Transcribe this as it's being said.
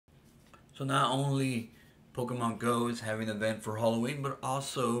So not only Pokemon Go is having an event for Halloween, but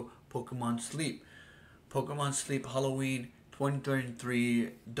also Pokemon Sleep. Pokemon Sleep Halloween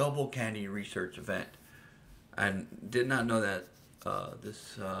 2023 Double Candy Research Event. I did not know that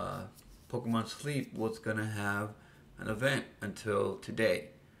this Pokemon Sleep was going to have an event until today.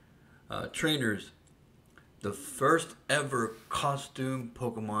 Trainers, the first ever costume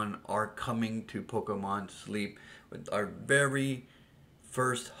Pokemon are coming to Pokemon Sleep with our very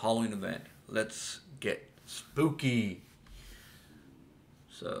first Halloween event. Let's get spooky.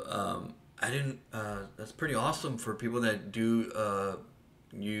 So I didn't. That's pretty awesome for people that do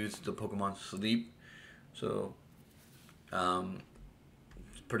use the Pokemon Sleep. So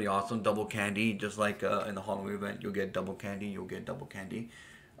it's pretty awesome. Double candy, just like in the Halloween event, you'll get double candy. You'll get double candy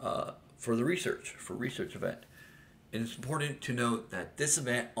for the research event. It's important to note that this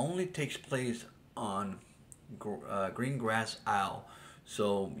event only takes place on Green Grass Isle,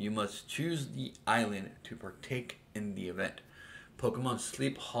 so you must choose the island to partake in the event. Pokemon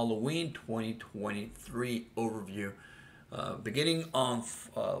Sleep Halloween 2023 overview. Beginning on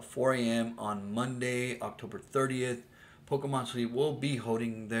 4 a.m. on Monday, October 30th, Pokemon Sleep will be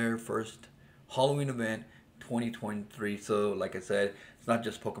holding their first Halloween event 2023. So, like I said, it's not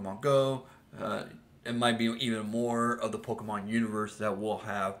just Pokemon Go. It might be even more of the Pokemon universe that will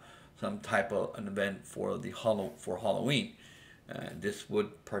have some type of an event for for Halloween. This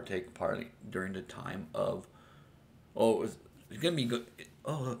would partake partly during the time of it's gonna be good.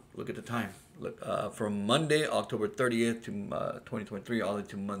 Oh, look at the time. Look, from Monday, October 30th to 2023, all the way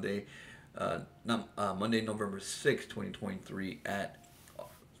to Monday, Monday, November 6th, 2023, at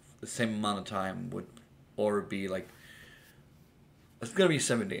the same amount of time or be like, it's gonna be a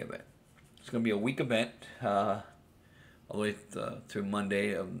 7-day event. It's gonna be a week event, all the way to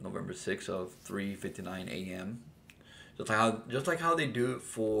Monday of November 6th of 3:59 a.m. Just like how they do it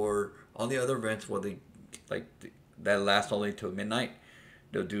for all the other events, where they that last all the way till midnight.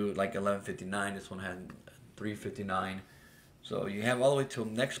 They'll do like 11:59. This one had 3:59. So you have all the way till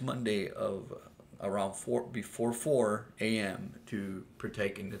next Monday of around before 4 a.m. to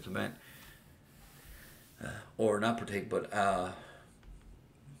partake in this event, or not partake, but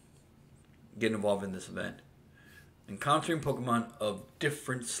get involved in this event. Encountering Pokemon of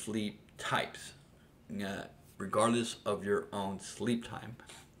different sleep types, regardless of your own sleep time.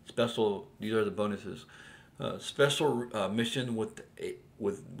 These are the bonuses. Special mission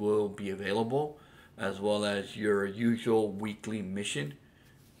will be available, as well as your usual weekly missions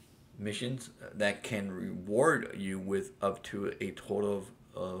that can reward you with up to a total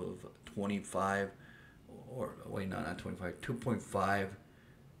of 25, or wait, no, not 25, 2.5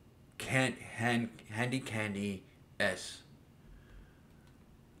 handy candy S.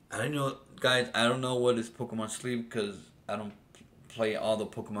 I don't know, guys. I don't know what is Pokemon Sleep because I don't play all the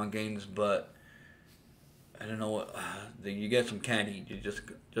Pokemon games, but I don't know what you get some candy. You just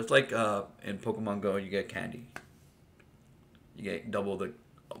like in Pokemon Go, you get candy. You get double the,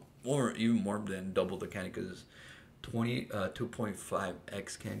 or even more than double the candy, because it's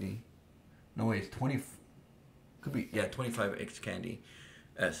 2.5x candy. No wait, it's 20. Could be, yeah, 25x candy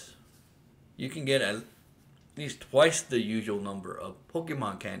S. You can get at least twice the usual number of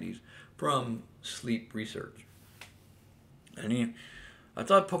Pokemon candies from Sleep Research. I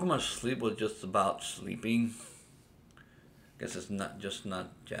thought Pokemon Sleep was just about sleeping. Guess it's not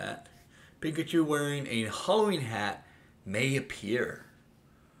that. Pikachu wearing a Halloween hat may appear.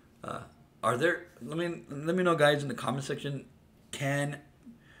 Are there? Let me know, guys, in the comment section. Can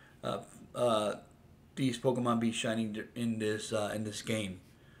these Pokemon be shining in this game?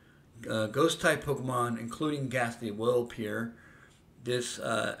 Ghost type Pokemon, including Ghastly, will appear. This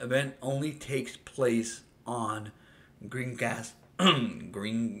event only takes place on Green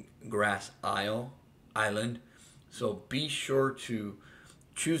Grass Island, so be sure to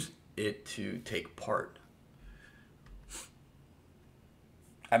choose it to take part.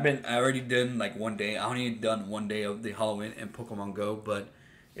 I already done like one day. I only done one day of the Halloween in Pokemon Go, but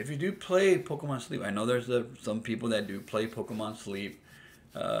if you do play Pokemon Sleep, I know there's some people that do play Pokemon Sleep.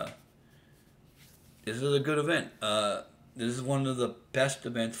 This is a good event. This is one of the best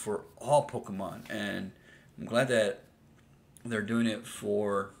events for all Pokemon, and I'm glad that they're doing it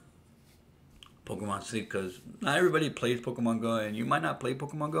for Pokemon Sleep, because not everybody plays Pokemon Go, and you might not play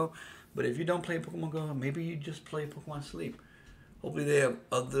Pokemon Go, but if you don't play Pokemon Go, maybe you just play Pokemon Sleep. Hopefully they have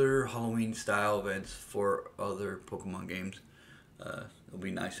other Halloween style events for other Pokemon games. It'll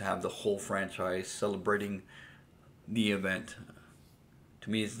be nice to have the whole franchise celebrating the event.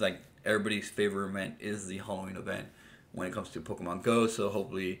 To me, it's like everybody's favorite event is the Halloween event when it comes to Pokemon Go. So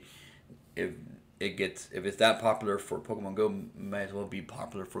hopefully, if if it's that popular for Pokemon Go, it might as well be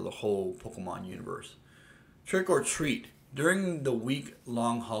popular for the whole Pokemon universe. Trick or treat. During the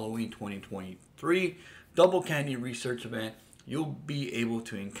week-long Halloween 2023 Double Candy Research event, you'll be able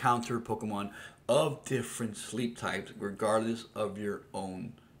to encounter Pokemon of different sleep types regardless of your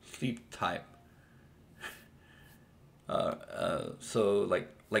own sleep type. So like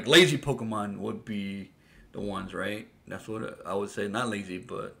lazy Pokemon would be the ones, right? That's what I would say. Not lazy,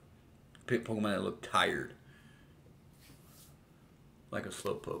 but Pokemon that look tired, like a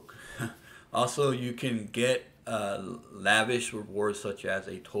Slowpoke. Also, you can get lavish rewards such as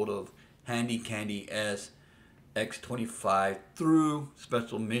a total of Handy Candy S X25 through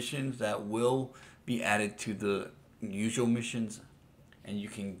special missions that will be added to the usual missions, and you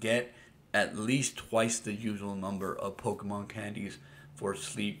can get at least twice the usual number of Pokemon candies for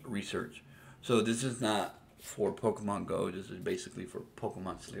sleep research. So this is not for Pokemon Go. This is basically for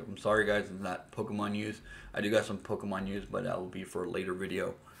Pokemon Sleep. I'm sorry guys, it's not Pokemon news. I do got some Pokemon news, but that will be for a later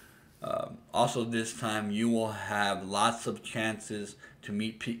video. Also this time you will have lots of chances to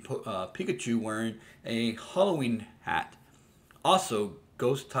meet Pikachu wearing a Halloween hat. Also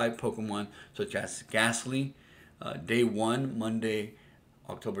ghost type Pokemon such as Ghastly, day 1 Monday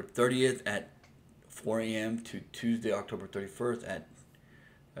October 30th at 4 a.m. to Tuesday October 31st at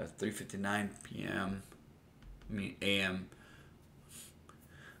 3:59 p.m. a.m.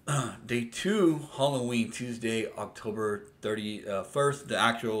 Day 2 Halloween Tuesday October 31st, the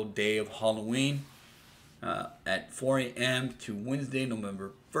actual day of Halloween, at 4 a.m. to Wednesday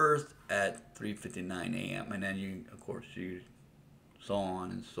November 1st at 3:59 a.m. and then you so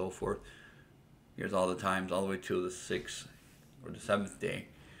on and so forth. Here's all the times all the way to the 6th or the 7th day,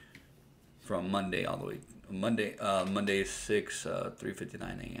 from Monday all the way Monday 6 3:59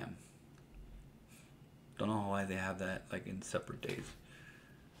 a.m. Don't know why they have that like in separate days.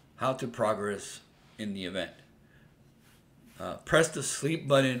 How to progress in the event. Press the sleep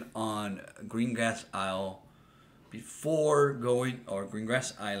button on Greengrass Isle before going, or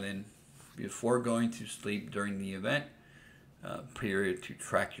Greengrass Island before going to sleep during the event period to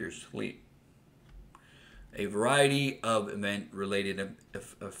track your sleep. A variety of event-related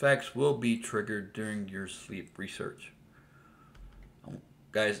effects will be triggered during your sleep research.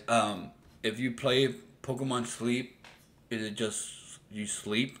 Guys, if you play Pokemon Sleep, is it just you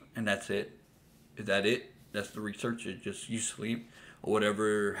sleep and that's it? Is that it? That's the research? It's just you sleep, or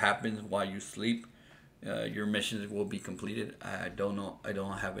whatever happens while you sleep, your missions will be completed? I don't know. I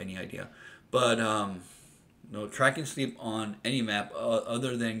don't have any idea. But no, tracking sleep on any map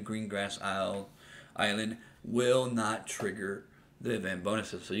other than Greengrass Island will not trigger the event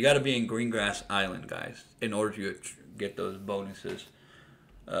bonuses. So you got to be in Greengrass Island, guys, in order to get those bonuses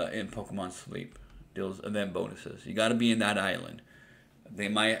in Pokemon Sleep. Those event bonuses. You got to be in that island.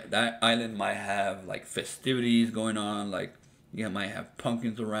 That island might have like festivities going on. Like you might have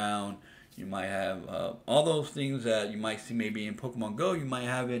pumpkins around. You might have all those things that you might see maybe in Pokemon Go. You might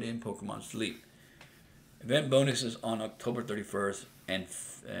have it in Pokemon Sleep. Event bonuses on October 31st and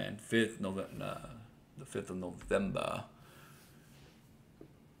 5th November. The 5th of November.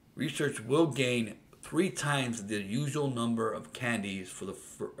 Research will gain 3 times the usual number of candies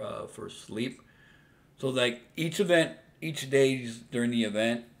for sleep. So like each days during the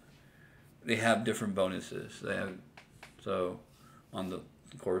event, they have different bonuses. So on the,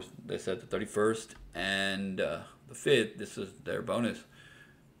 of course, they said the 31st and the 5th. This is their bonus.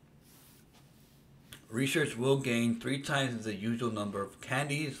 Research will gain 3 times the usual number of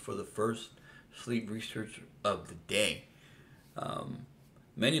candies for the first sleep research of the day.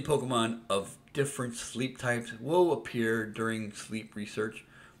 Many Pokemon of different sleep types will appear during sleep research,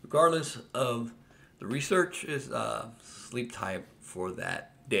 regardless of the research is sleep type for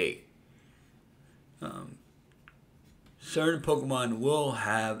that day. Certain Pokemon will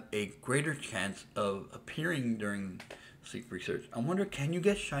have a greater chance of appearing during sleep research. I wonder, can you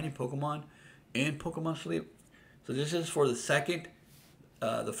get shiny Pokemon in Pokemon Sleep? So this is for the second,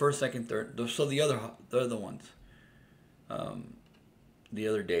 the first, second, third. So the other ones, the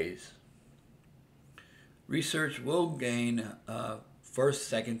other days. Research will gain first,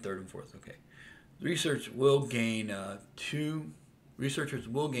 second, third, and fourth. Okay. Researchers will gain 2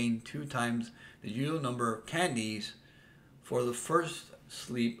 times the usual number of candies for the first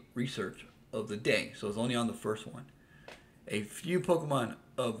sleep research of the day. So it's only on the first one. A few Pokemon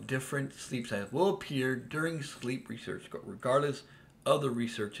of different sleep types will appear during sleep research, regardless of the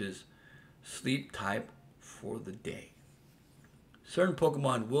research's sleep type for the day. Certain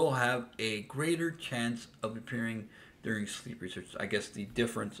Pokemon will have a greater chance of appearing during sleep research. I guess the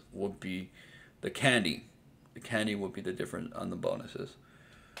difference would be the candy. The candy would be the difference on the bonuses.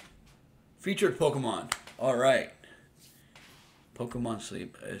 Featured Pokemon. Alright. Pokemon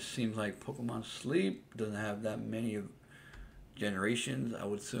Sleep. It seems like Pokemon Sleep doesn't have that many generations, I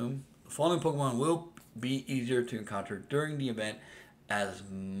would assume. The following Pokemon will be easier to encounter during the event as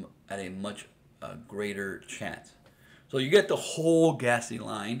at a much greater chance. So you get the whole Ghastly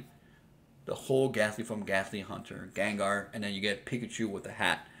line. The whole Ghastly from Ghastly Hunter, Gengar, and then you get Pikachu with a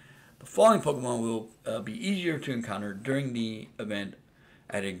hat. The following Pokemon will be easier to encounter during the event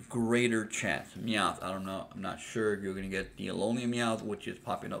at a greater chance. Meowth, I don't know, I'm not sure if you're going to get the Alolan Meowth, which is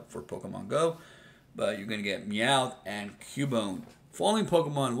popping up for Pokemon Go, but you're going to get Meowth and Cubone. Following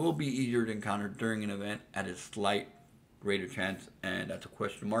Pokemon will be easier to encounter during an event at a slight greater chance, and that's a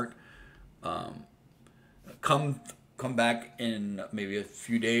question mark. Come back in maybe a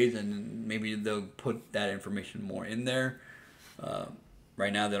few days, and maybe they'll put that information more in there.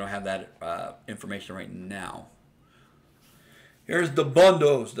 Right now, they don't have that information right now. Here's the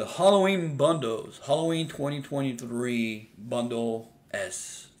bundles, the Halloween bundles. Halloween 2023 bundle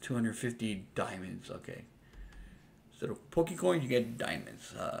S, 250 diamonds. Okay. Instead of Pokecoins, you get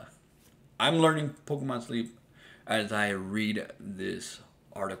diamonds. I'm learning Pokemon Sleep as I read this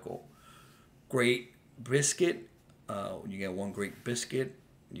article. Great Biscuit. You get one Great Biscuit.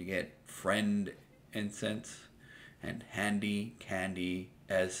 You get Friend Incense and Handy Candy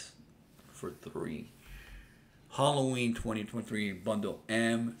S for 3. Halloween 2023 bundle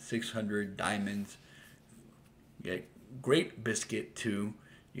M, 600 diamonds. You get Great Biscuit 2.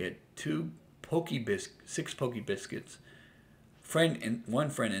 You get 6 Poke Biscuits, one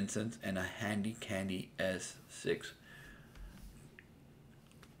Friend Incense, and a Handy Candy S6.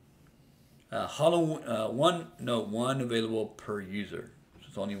 One available per user. So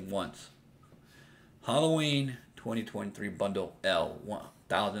it's only once. Halloween 2023 bundle L,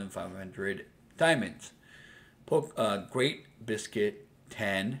 1,500 diamonds. Great Biscuit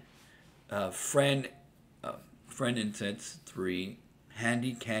 10, Friend Incense 3,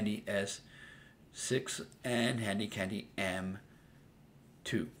 Handy Candy S 6, and Handy Candy M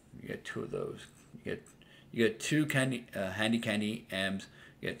 2. You get 2 of those. You get 2 Handy Candy M's.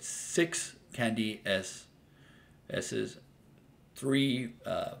 You get 6 Candy S's, 3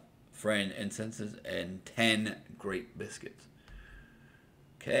 Friend Incenses, and 10 Great Biscuits.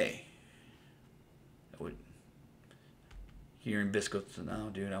 Okay. Hearing biscuits now,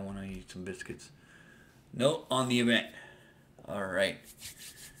 dude, I want to eat some biscuits. Note on the event. All right.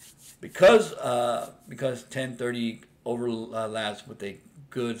 Because 10:30 overlaps with a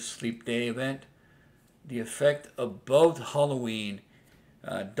Good Sleep Day event, the effect of both Halloween,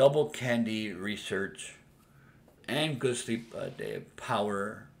 Double Candy Research, and Good Sleep Day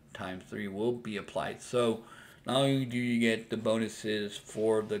Power ×3 will be applied. So not only do you get the bonuses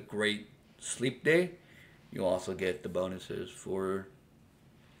for the Great Sleep Day, you also get the bonuses for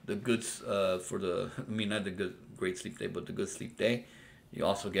the not the Great Sleep Day, but the Good Sleep Day. You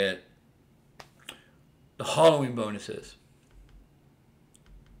also get the Halloween bonuses.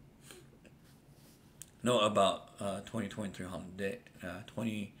 Know about 2023 holiday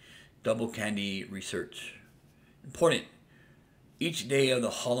 20 Double Candy Research. Important. Each day of the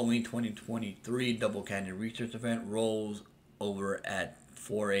Halloween 2023 Double Candy Research event rolls over at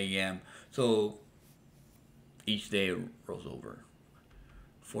 4 a.m. So each day rolls over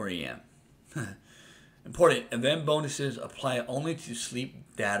 4 a.m. Important. Event bonuses apply only to sleep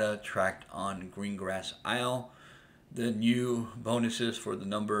data tracked on Greengrass Isle. The new bonuses for the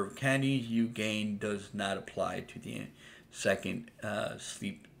number of candies you gain does not apply to the second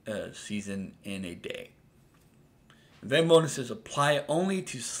sleep season in a day. Event bonuses apply only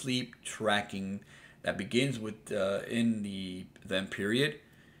to sleep tracking that begins in the event period.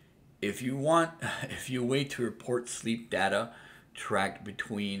 If you wait to report sleep data tracked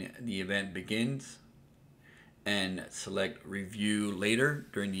between the event begins and select review later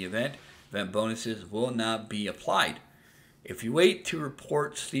during the event bonuses will not be applied. If you wait to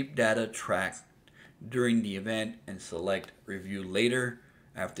report sleep data tracked during the event and select review later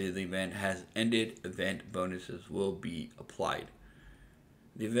after the event has ended, event bonuses will be applied.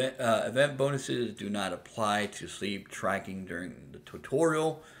 The event bonuses do not apply to sleep tracking during the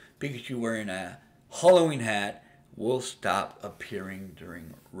tutorial. Pikachu wearing a Halloween hat will stop appearing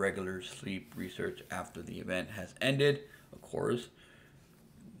during regular sleep research after the event has ended, of course,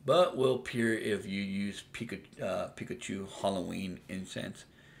 but will appear if you use Pikachu Halloween Incense.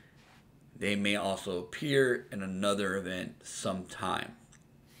 They may also appear in another event sometime.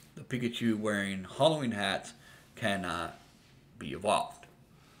 The Pikachu wearing Halloween hats cannot be evolved.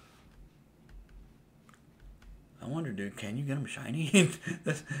 I wonder, dude, can you get them shiny?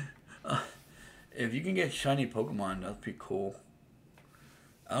 If you can get shiny Pokemon, that'd be cool.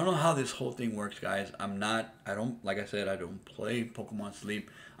 I don't know how this whole thing works, guys. I don't, like I said, I don't play Pokemon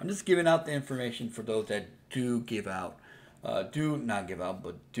Sleep. I'm just giving out the information for those that do give out, do not give out,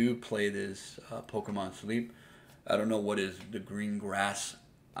 but do play this Pokemon Sleep. I don't know what is the Green Grass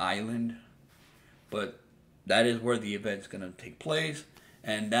Island, but that is where the event's gonna take place.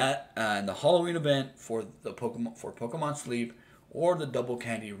 And that and the Halloween event for the Pokemon Sleep or the Double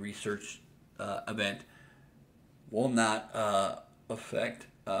Candy Research event will not affect.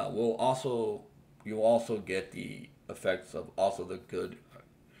 Will also You'll also get the effects of also the good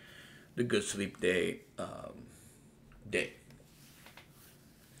sleep day.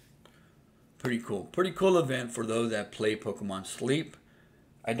 Pretty cool event for those that play Pokemon Sleep.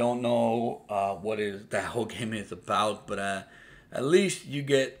 I don't know what is that whole game is about, but at least you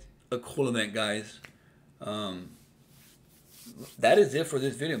get a cool event, guys. Um, that is it for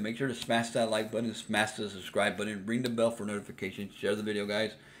this video. Make sure to smash that like button, smash the subscribe button, ring the bell for notifications, share the video,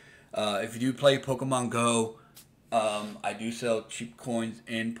 guys. If you do play Pokemon Go, I do sell cheap coins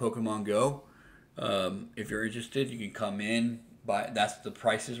in Pokemon Go. If you're interested, you can come in. That's the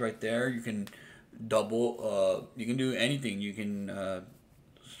prices right there. You can double. You can do anything. You can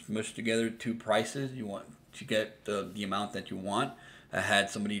smush together two prices. You want to get the amount that you want. I had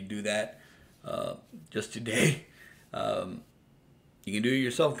somebody do that just today. You can do it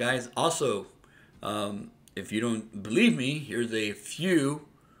yourself, guys. Also, if you don't believe me, here's a few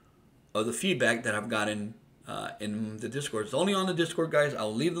of the feedback that I've gotten in the Discord. It's only on the Discord, guys.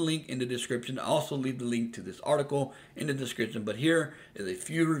 I'll leave the link in the description. I'll also leave the link to this article in the description. But here is a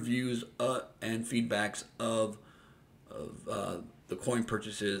few reviews and feedbacks of the coin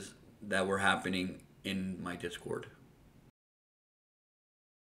purchases that were happening in my Discord.